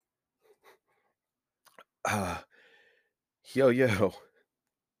Uh, yo, yo.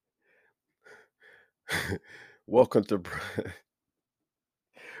 welcome to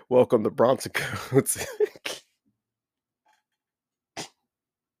welcome to Bronson Coats.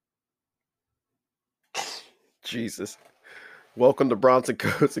 Jesus. Welcome to Bronson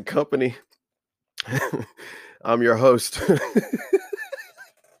Coats and Company. I'm your host.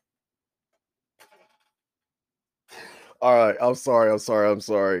 All right, I'm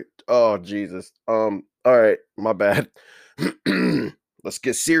sorry. Oh, Jesus. All right, my bad. Let's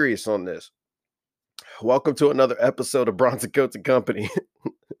get serious on this. Welcome to another episode of Bronson Coats and Company.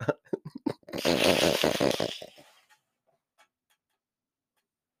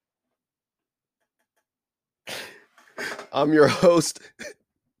 I'm your host,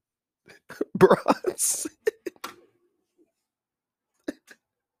 Bronson.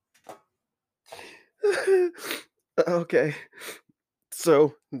 Okay.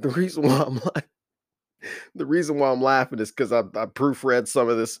 So the reason why I'm laughing is because I proofread some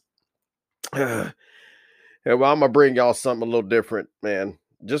of this. And well, I'm gonna bring y'all something a little different, man.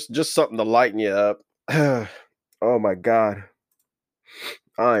 Just something to lighten you up. Oh my god,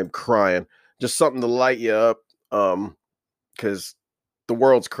 I'm crying. Just something to light you up. Because the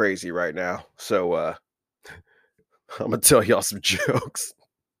world's crazy right now. So I'm gonna tell y'all some jokes.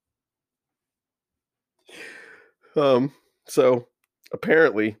 Um, so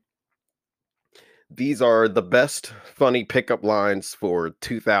apparently these are the best funny pickup lines for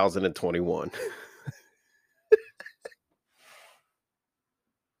 2021.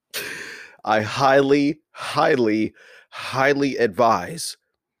 I highly advise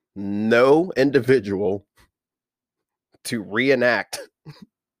no individual to reenact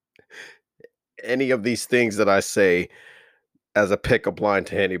any of these things that I say as a pickup line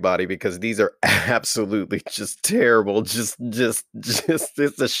to anybody because these are absolutely just terrible. Just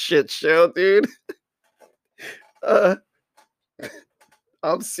it's a shit show, dude. Uh,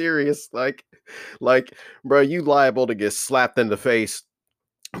 I'm serious. Bro, you liable to get slapped in the face,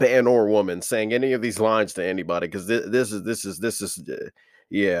 man or woman, saying any of these lines to anybody because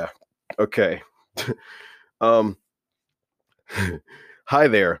yeah. Okay. um, hi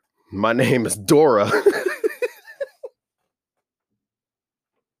there. My name is Dora.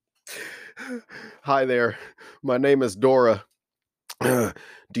 Hi there. My name is Dora. Do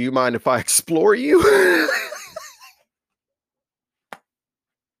you mind if I explore you?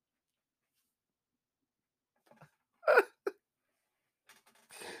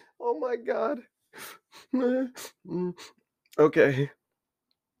 Oh my god. Mm, okay.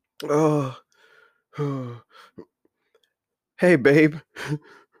 Oh. Hey babe.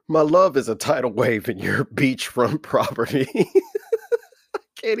 My love is a tidal wave in your beachfront property.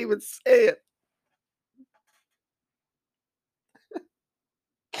 Can't even say it.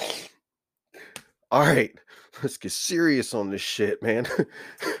 All right. Let's get serious on this shit, man.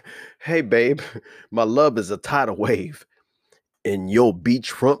 Hey babe. My love is a tidal wave in your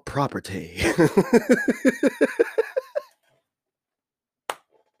beachfront property.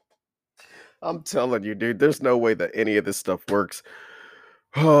 I'm telling you, dude, there's no way that any of this stuff works.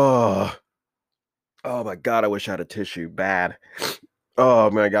 Oh, oh my god, I wish I had a tissue. Bad.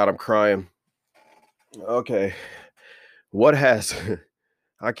 Oh my god, I'm crying. Okay. What has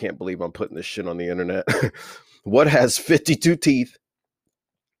I can't believe I'm putting this shit on the internet. What has 52 teeth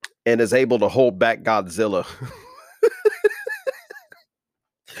and is able to hold back Godzilla?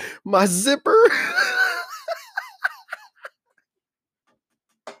 My zipper?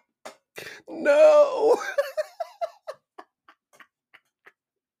 No.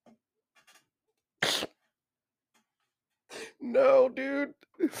 No, dude.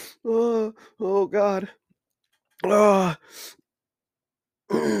 Oh god. Ah.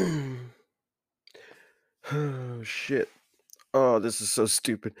 Oh shit. Oh, this is so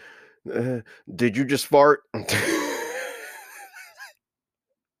stupid. Uh, did you just fart?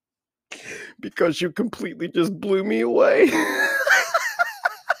 Because you completely just blew me away.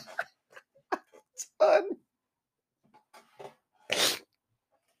 Son,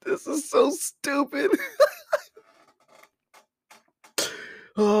 this is so stupid.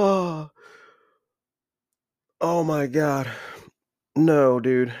 Oh, oh my god. No,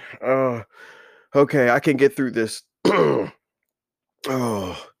 dude. Oh, okay, I can get through this.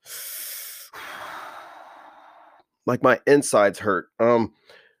 Oh, like my insides hurt.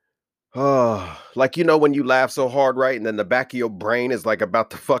 Oh, like when you laugh so hard, right? And then the back of your brain is like about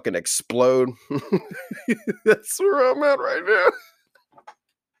to fucking explode. That's where I'm at right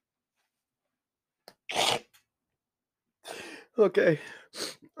now. Okay.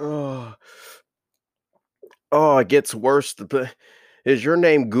 Oh, oh, it gets worse. Is your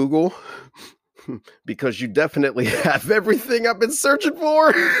name Google? Because you definitely have everything I've been searching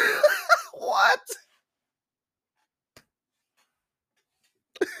for. What?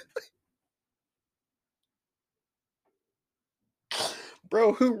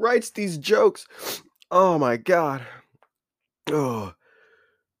 Bro, who writes these jokes? Oh my god. Oh.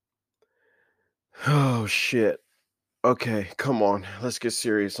 Oh shit. Okay, come on. Let's get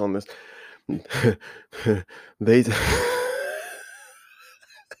serious on this. They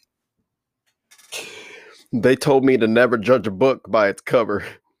they told me to never judge a book by its cover,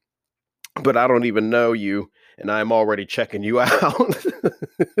 but I don't even know you and I'm already checking you out.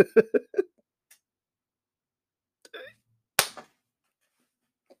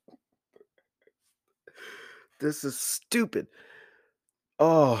 This is stupid.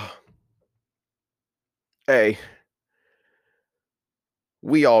 Oh, hey,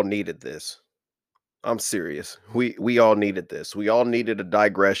 we all needed this. I'm serious. We all needed this. We all needed a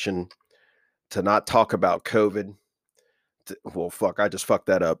digression to not talk about COVID. Well, fuck, I just fucked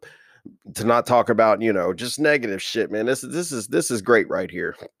that up. To not talk about, just negative shit, man. This is great right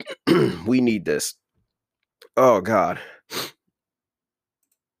here. We need this. Oh god.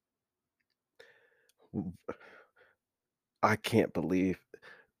 I can't believe.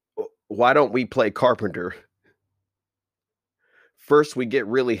 Why don't we play carpenter? First we get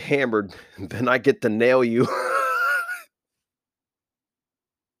really hammered, then I get to nail you.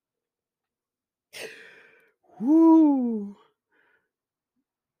 Woo.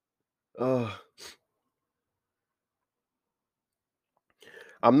 Oh,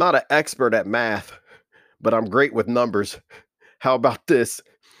 I'm not an expert at math, but I'm great with numbers. How about this?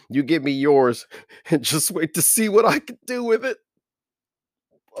 You give me yours and just wait to see what I can do with it.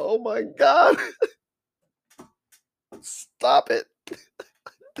 Oh my god. Stop it.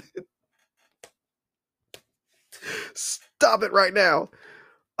 Stop it right now.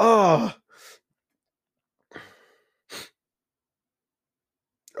 Oh.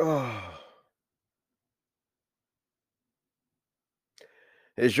 Oh.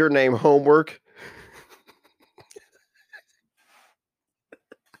 Is your name homework?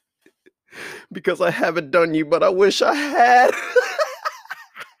 Because I haven't done you, but I wish I had.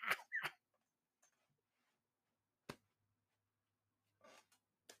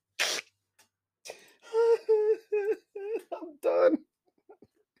 I'm done.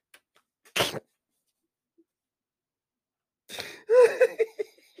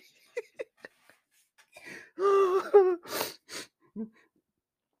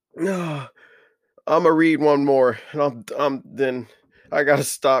 No, Imma read one more, and I'm then I gotta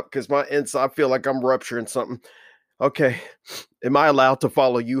stop because my inside I feel like I'm rupturing something. Okay, am I allowed to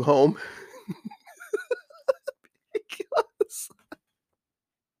follow you home? Because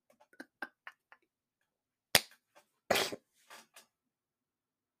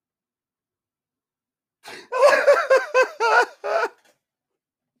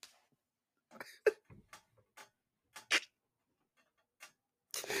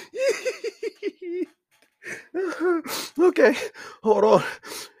Okay, hold on.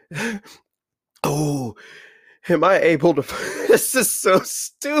 Oh, am I able to this is so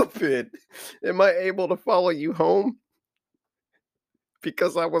stupid. Am I able to follow you home?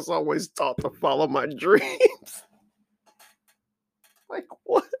 Because I was always taught to follow my dreams. Like,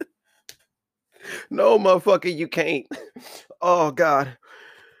 what? No, motherfucker, you can't. Oh, God.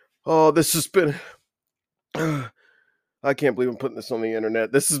 Oh, this has been I can't believe I'm putting this on the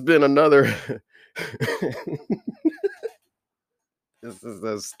internet. This has been another This is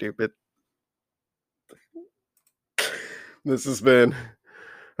so stupid. This has been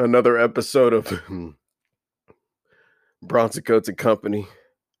another episode of Bronson Coats and Company.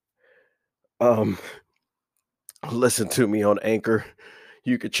 Listen to me on Anchor.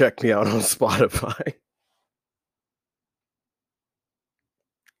 You could check me out on Spotify.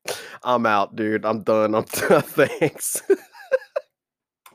 I'm out, dude. I'm done. I'm thanks.